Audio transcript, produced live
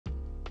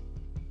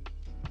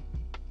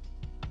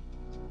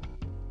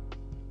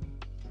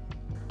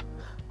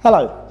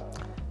Hello,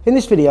 in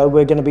this video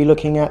we're going to be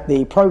looking at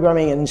the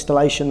programming and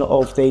installation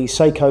of the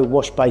SEKO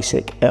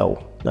WashBasic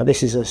L. Now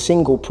this is a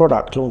single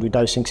product laundry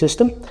dosing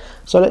system,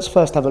 so let's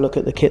first have a look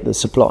at the kit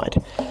that's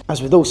supplied.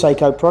 As with all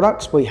SEKO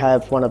products, we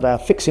have one of our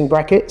fixing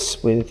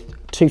brackets with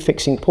two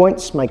fixing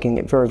points, making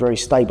it very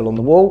stable on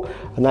the wall,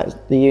 and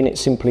that the unit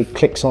simply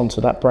clicks onto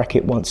that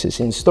bracket once it's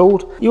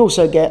installed. You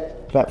also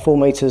get about 4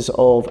 meters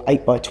of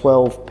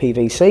 8x12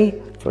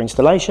 PVC for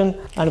installation,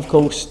 and of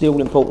course the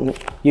all-important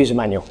user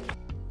manual.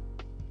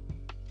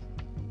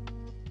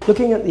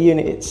 Looking at the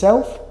unit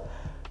itself,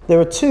 there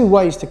are two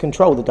ways to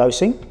control the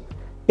dosing,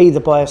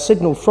 either by a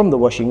signal from the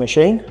washing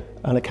machine,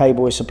 and a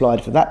cable is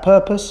supplied for that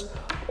purpose,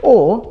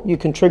 or you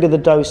can trigger the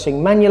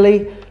dosing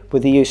manually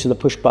with the use of the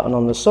push button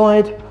on the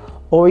side,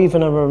 or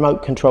even a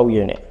remote control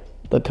unit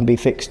that can be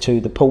fixed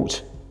to the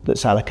port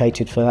that's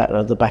allocated for that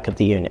at the back of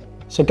the unit.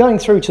 So going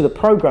through to the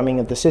programming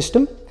of the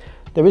system,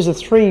 there is a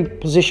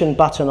 3-position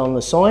button on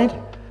the side.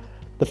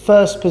 The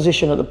first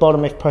position at the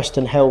bottom, if pressed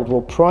and held,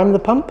 will prime the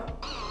pump,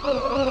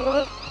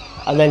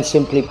 and then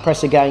simply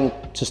press again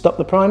to stop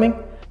the priming.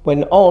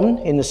 When on,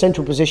 in the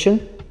central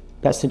position,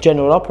 that's the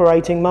general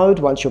operating mode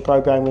once your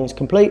programming is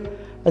complete,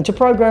 and to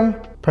program,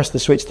 press the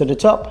switch to the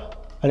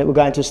top and it will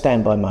go into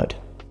standby mode.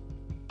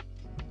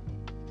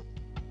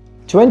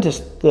 To enter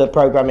the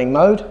programming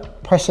mode,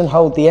 press and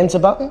hold the enter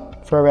button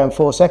for around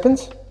 4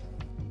 seconds,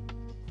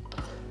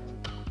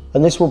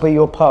 and this will be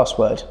your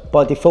password.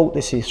 By default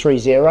this is 3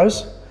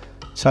 zeros,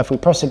 so if we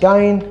press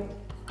again,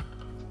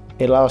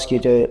 it'll ask you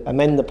to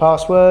amend the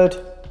password.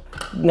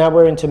 Now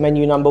we're into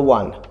menu number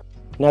 1.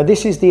 Now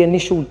this is the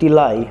initial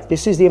delay.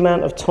 This is the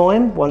amount of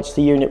time once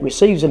the unit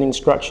receives an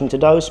instruction to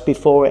dose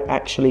before it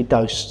actually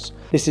doses.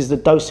 This is the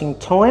dosing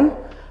time,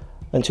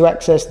 and to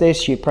access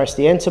this you press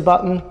the enter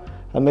button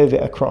and move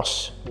it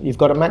across. You've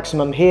got a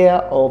maximum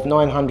here of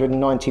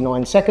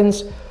 999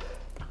 seconds.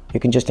 You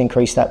can just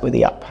increase that with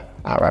the up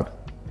arrow.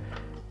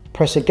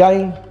 Press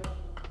again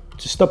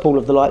to stop all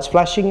of the lights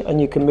flashing, and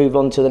you can move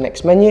on to the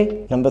next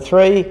menu. Number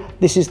 3,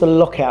 this is the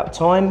lockout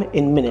time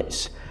in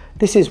minutes.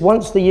 This is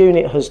once the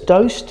unit has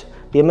dosed,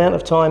 the amount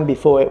of time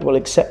before it will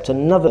accept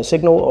another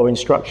signal or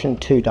instruction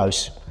to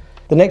dose.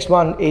 The next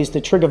one is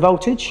the trigger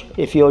voltage.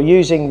 If you're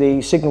using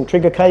the signal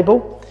trigger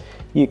cable,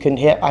 you can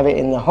have it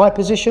in the high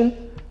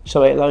position,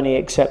 so it'll only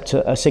accept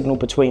a signal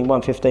between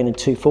 115 and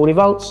 240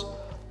 volts,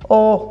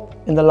 or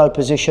in the low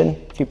position,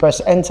 if you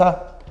press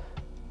enter,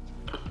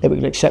 it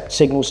will accept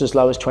signals as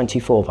low as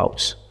 24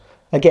 volts.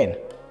 Again,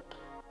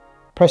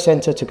 press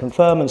enter to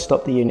confirm and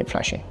stop the unit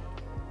flashing.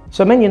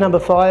 So menu number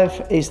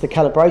 5 is the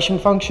calibration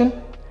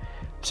function.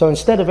 So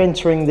instead of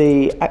entering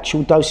the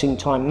actual dosing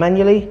time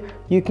manually,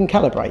 you can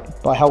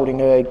calibrate by holding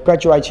a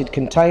graduated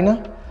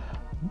container,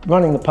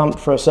 running the pump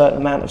for a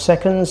certain amount of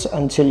seconds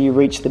until you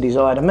reach the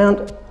desired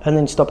amount, and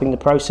then stopping the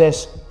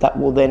process. That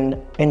will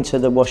then enter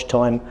the wash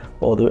time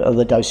or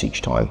the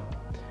dosage time.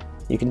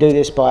 You can do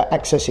this by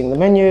accessing the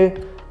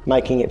menu,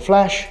 making it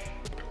flash,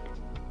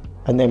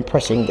 and then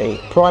pressing the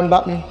prime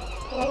button.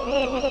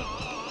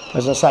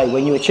 As I say,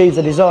 when you achieve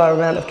the desired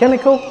amount of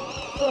chemical,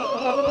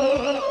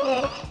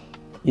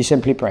 you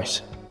simply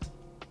press.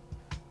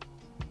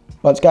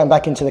 Once going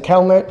back into the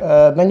cal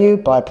menu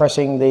by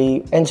pressing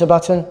the enter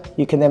button,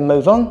 you can then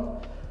move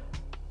on.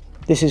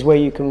 This is where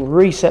you can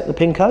reset the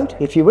pin code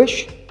if you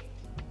wish.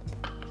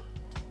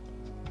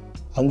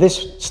 And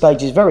this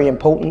stage is very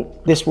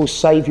important. This will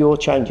save your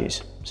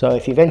changes. So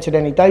if you've entered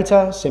any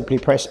data, simply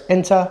press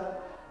enter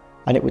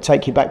and it will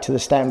take you back to the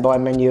standby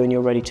menu and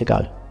you're ready to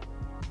go.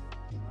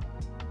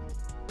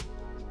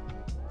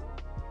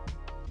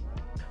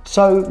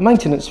 So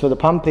maintenance for the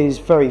pump is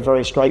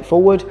very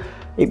straightforward.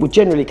 It would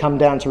generally come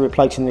down to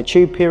replacing the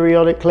tube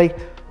periodically,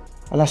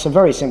 and that's a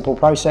very simple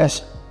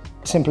process.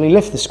 Simply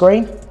lift the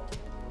screen,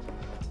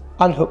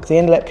 unhook the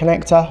inlet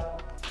connector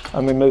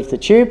and remove the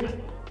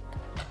tube,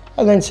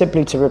 and then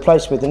simply to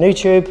replace with the new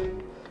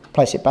tube,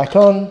 place it back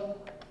on,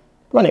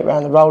 run it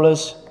around the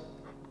rollers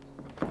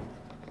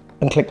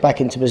and click back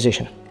into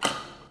position.